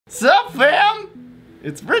Sup, fam?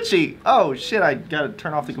 It's Richie. Oh shit, I gotta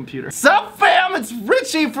turn off the computer. Sup, fam? It's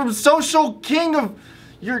Richie from Social King of...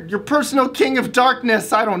 Your personal king of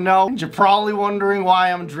darkness, I don't know. And you're probably wondering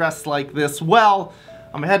why I'm dressed like this. Well,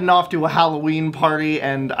 I'm heading off to a Halloween party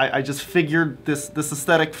and I just figured this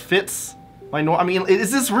aesthetic fits my I mean,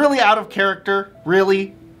 is this really out of character?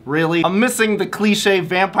 Really? Really? I'm missing the cliche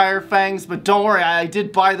vampire fangs, but don't worry, I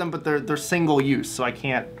did buy them, but they're single use, so I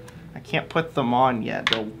can't put them on yet.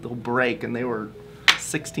 They'll break, and they were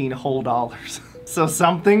 $16 whole. So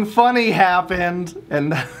something funny happened,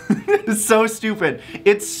 and it's so stupid.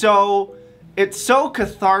 It's so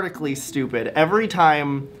cathartically stupid every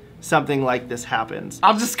time something like this happens.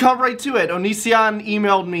 I'll just cut right to it. Onision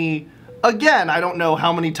emailed me again. I don't know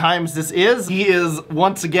how many times this is. He is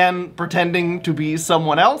once again pretending to be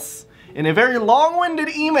someone else in a very long-winded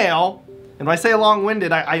email. And when I say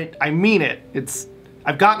long-winded, I mean it.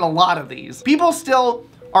 I've gotten a lot of these. People still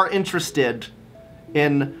are interested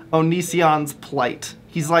in Onision's plight.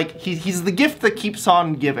 He's like, he's the gift that keeps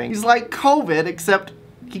on giving. He's like COVID, except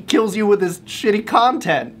he kills you with his shitty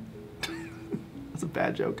content. That's a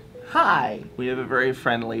bad joke. Hi. We have a very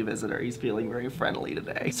friendly visitor. He's feeling very friendly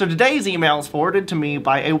today. So today's email is forwarded to me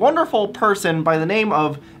by a wonderful person by the name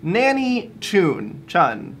of Nanny Chun.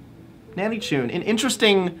 Nanny Chun. An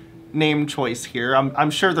interesting name choice here. I'm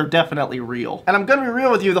sure they're definitely real. And I'm gonna be real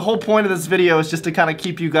with you. The whole point of this video is just to kind of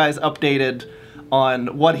keep you guys updated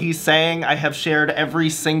on what he's saying. I have shared every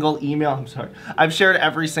single email, I've shared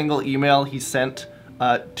every single email he sent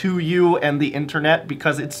to you and the internet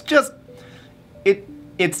because it's just,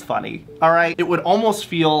 it's funny, all right? It would almost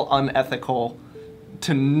feel unethical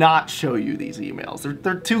to not show you these emails.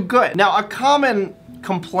 They're too good. Now, a common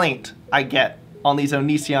complaint I get on these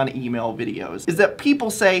Onision email videos is that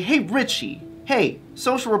people say, hey, Richie, hey,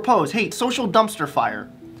 Social Repose, hey, Social Dumpster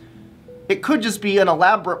Fire. It could just be an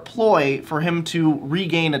elaborate ploy for him to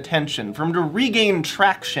regain attention, for him to regain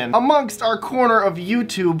traction amongst our corner of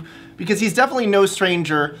YouTube, because he's definitely no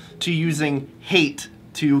stranger to using hate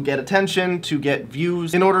to get attention, to get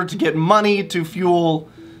views, in order to get money to fuel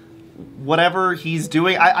whatever he's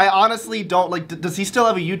doing. I honestly don't, like, does he still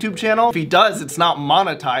have a YouTube channel? If he does, it's not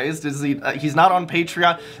monetized. Is he, he's not on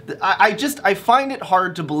Patreon. I find it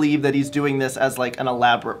hard to believe that he's doing this as like an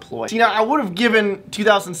elaborate ploy. See, now I would have given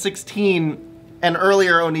 2016 and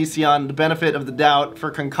earlier Onision the benefit of the doubt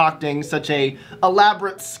for concocting such a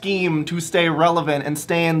elaborate scheme to stay relevant and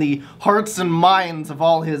stay in the hearts and minds of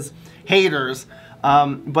all his haters.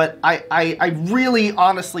 But I really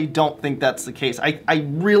honestly don't think that's the case. I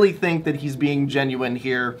really think that he's being genuine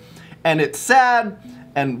here, and it's sad,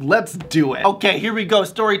 and let's do it. Okay, here we go,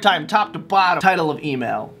 story time, top to bottom. Title of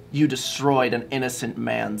email: You destroyed an innocent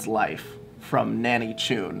man's life. From Nanny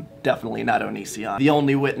Chun, definitely not Onision. The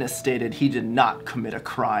only witness stated he did not commit a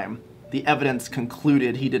crime. The evidence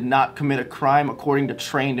concluded he did not commit a crime according to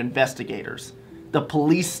trained investigators. The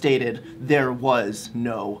police stated there was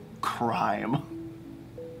no crime.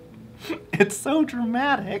 It's so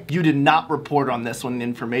dramatic. You did not report on this when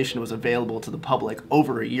information was available to the public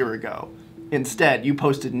over a year ago. Instead, you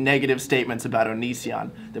posted negative statements about Onision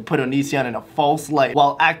that put Onision in a false light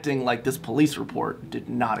while acting like this police report did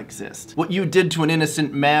not exist. What you did to an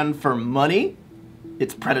innocent man for money?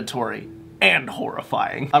 It's predatory and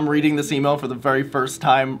horrifying. I'm reading this email for the very first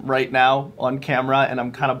time right now on camera, and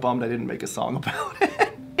I'm kind of bummed I didn't make a song about it.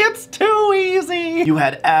 It's too easy! You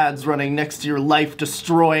had ads running next to your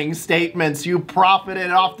life-destroying statements. You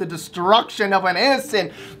profited off the destruction of an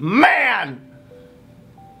innocent man!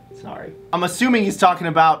 Sorry. I'm assuming he's talking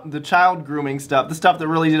about the child grooming stuff, the stuff that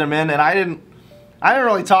really did him in, and I didn't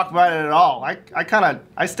really talk about it at all.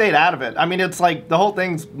 I stayed out of it. I mean, it's like, the whole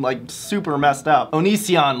thing's like super messed up.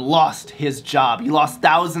 Onision lost his job. He lost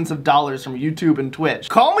thousands of dollars from YouTube and Twitch.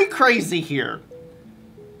 Call me crazy here.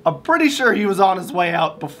 I'm pretty sure he was on his way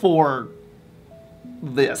out before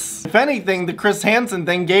this. If anything, the Chris Hansen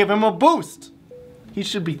thing gave him a boost. He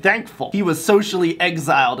should be thankful. He was socially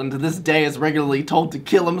exiled and to this day is regularly told to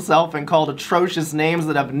kill himself and called atrocious names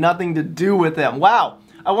that have nothing to do with him. Wow,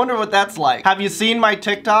 I wonder what that's like. Have you seen my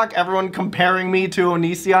TikTok? Everyone comparing me to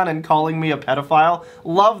Onision and calling me a pedophile?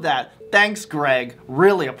 Love that. Thanks, Greg.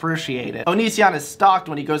 Really appreciate it. Onision is stalked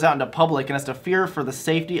when he goes out into public and has to fear for the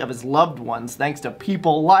safety of his loved ones thanks to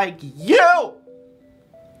people like you!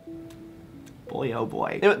 Boy, oh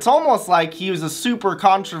boy. It's almost like he was a super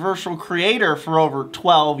controversial creator for over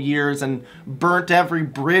 12 years and burnt every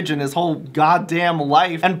bridge in his whole goddamn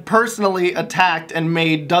life and personally attacked and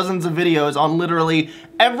made dozens of videos on literally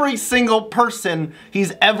every single person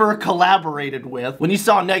he's ever collaborated with. When you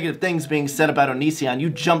saw negative things being said about Onision, you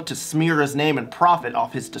jumped to smear his name and profit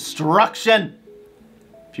off his destruction.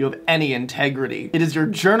 if you have any integrity. It is your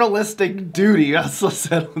journalistic duty, as I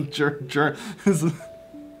said on this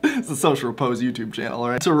is a Social Repose YouTube channel,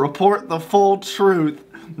 alright? To report the full truth,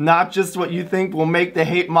 not just what you think will make the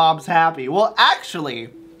hate mobs happy. Well, actually,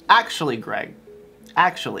 Greg,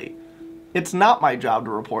 it's not my job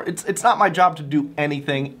to report. It's not my job to do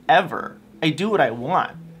anything ever. I do what I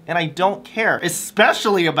want. And I don't care,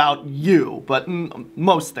 especially about you, but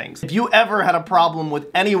most things. If you ever had a problem with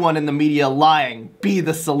anyone in the media lying, be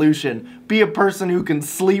the solution. Be a person who can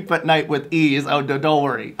sleep at night with ease. Oh, don't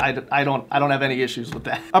worry, I don't have any issues with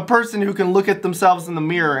that. A person who can look at themselves in the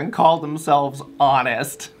mirror and call themselves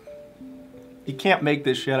honest. You can't make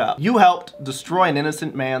this shit up. You helped destroy an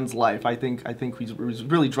innocent man's life. I think he's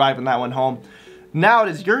really driving that one home. Now it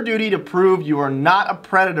is your duty to prove you are not a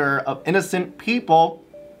predator of innocent people.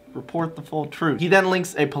 Report the full truth. He then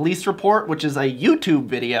links a police report, which is a YouTube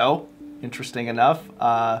video. Interesting enough.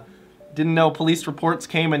 Didn't know police reports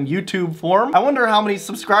came in YouTube form. I wonder how many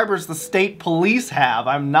subscribers the state police have.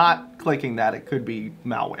 I'm not clicking that. It could be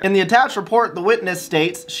malware. In the attached report, the witness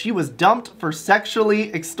states she was dumped for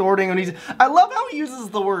sexually extorting Onision. I love how he uses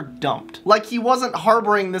the word dumped. Like he wasn't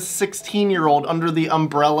harboring this 16-year-old under the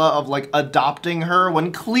umbrella of like adopting her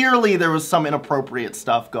when clearly there was some inappropriate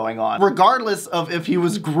stuff going on. Regardless of if he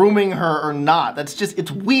was grooming her or not. That's just,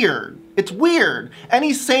 it's weird. It's weird.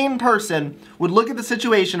 Any sane person would look at the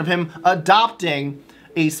situation of him adopting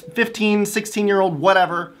a 15, 16-year-old,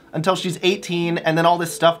 whatever, until she's 18, and then all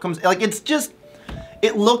this stuff comes, like, it's just,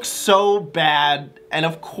 it looks so bad, and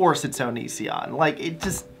of course it's Onision. Like, it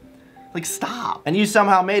just, like, stop. And you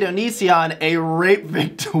somehow made Onision a rape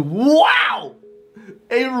victim. Wow!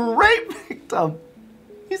 A rape victim!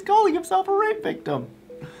 He's calling himself a rape victim.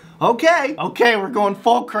 Okay, we're going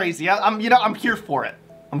full crazy. I'm here for it.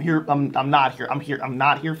 I'm not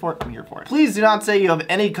here for it. Please do not say you have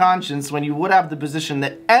any conscience when you would have the position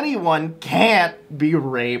that anyone can't be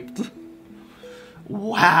raped.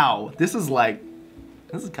 Wow, this is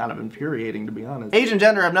kind of infuriating, to be honest. Age and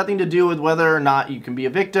gender have nothing to do with whether or not you can be a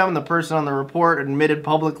victim. The person on the report admitted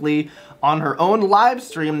publicly on her own live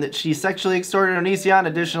stream that she sexually extorted Onision.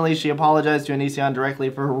 Additionally, she apologized to Onision directly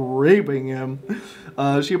for raping him.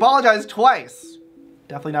 She apologized twice.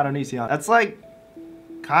 Definitely not Onision. That's like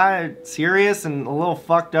kind of serious and a little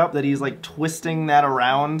fucked up that he's like twisting that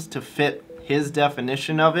around to fit his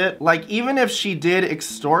definition of it. Like, even if she did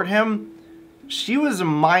extort him, she was a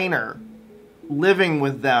minor living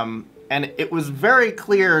with them, and it was very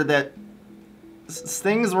clear that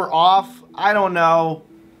things were off. I don't know.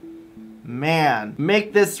 Man,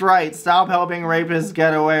 make this right. Stop helping rapists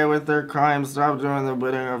get away with their crimes. Stop doing the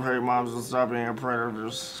bidding of hate mobs and stop being a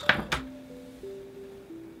predators.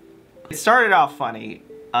 It started off funny.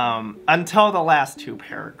 Until the last two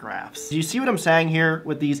paragraphs. Do you see what I'm saying here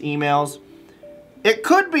with these emails? It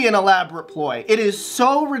could be an elaborate ploy. It is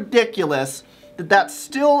so ridiculous that that's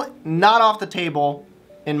still not off the table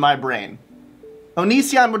in my brain.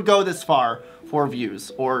 Onision would go this far for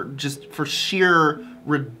views, or just for sheer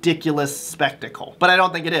ridiculous spectacle. But I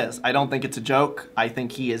don't think it is. I don't think it's a joke. I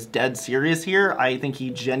think he is dead serious here. I think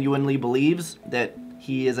he genuinely believes that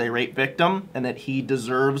he is a rape victim and that he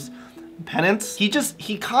deserves penance.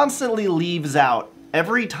 He constantly leaves out,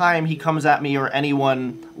 every time he comes at me or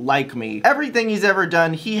anyone like me, everything he's ever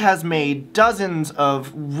done, he has made dozens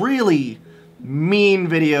of really mean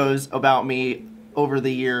videos about me over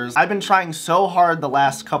the years. I've been trying so hard the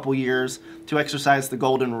last couple years to exercise the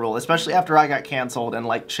golden rule, especially after I got canceled and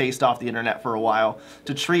like chased off the internet for a while,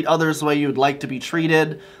 to treat others the way you'd like to be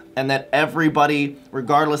treated, and that everybody,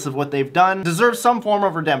 regardless of what they've done, deserves some form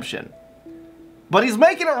of redemption. But he's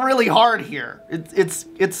making it really hard here.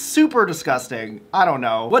 It's super disgusting. I don't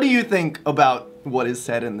know. What do you think about what is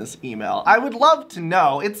said in this email? I would love to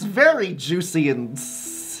know. It's very juicy and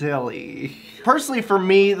silly. Personally, for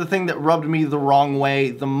me, the thing that rubbed me the wrong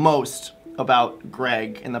way the most about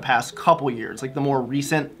Greg in the past couple years, like the more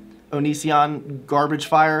recent Onision garbage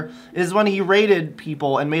fire, is when he rated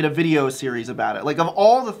people and made a video series about it. Like, of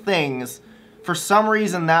all the things, for some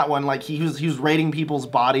reason that one, like he was rating people's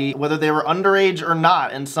body, whether they were underage or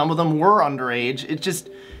not, and some of them were underage.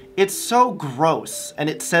 It's so gross, and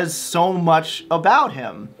it says so much about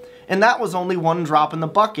him. And that was only one drop in the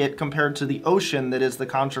bucket compared to the ocean that is the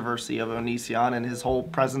controversy of Onision and his whole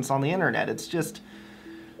presence on the internet. It's just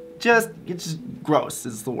gross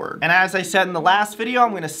is the word. And as I said in the last video,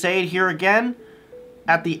 I'm gonna say it here again.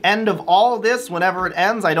 At the end of all this, whenever it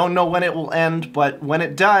ends, I don't know when it will end, but when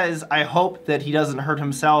it does, I hope that he doesn't hurt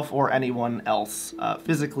himself or anyone else,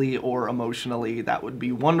 physically or emotionally. That would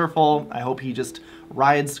be wonderful. I hope he just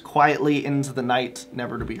rides quietly into the night,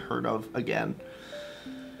 never to be heard of again.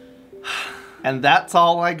 And that's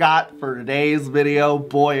all I got for today's video.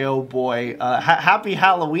 Boy, oh boy. Happy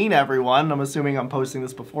Halloween, everyone. I'm assuming I'm posting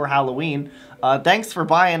this before Halloween. Thanks for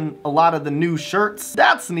buying a lot of the new shirts.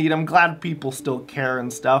 That's neat. I'm glad people still care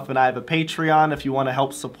and stuff. And I have a Patreon if you want to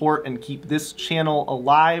help support and keep this channel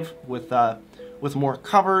alive with more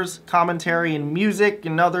covers, commentary, and music,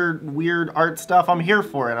 and other weird art stuff. I'm here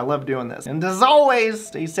for it. I love doing this. And as always,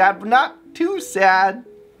 stay sad but not too sad.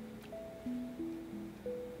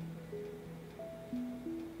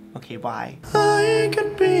 Okay, bye. I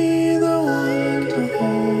could be the one to hold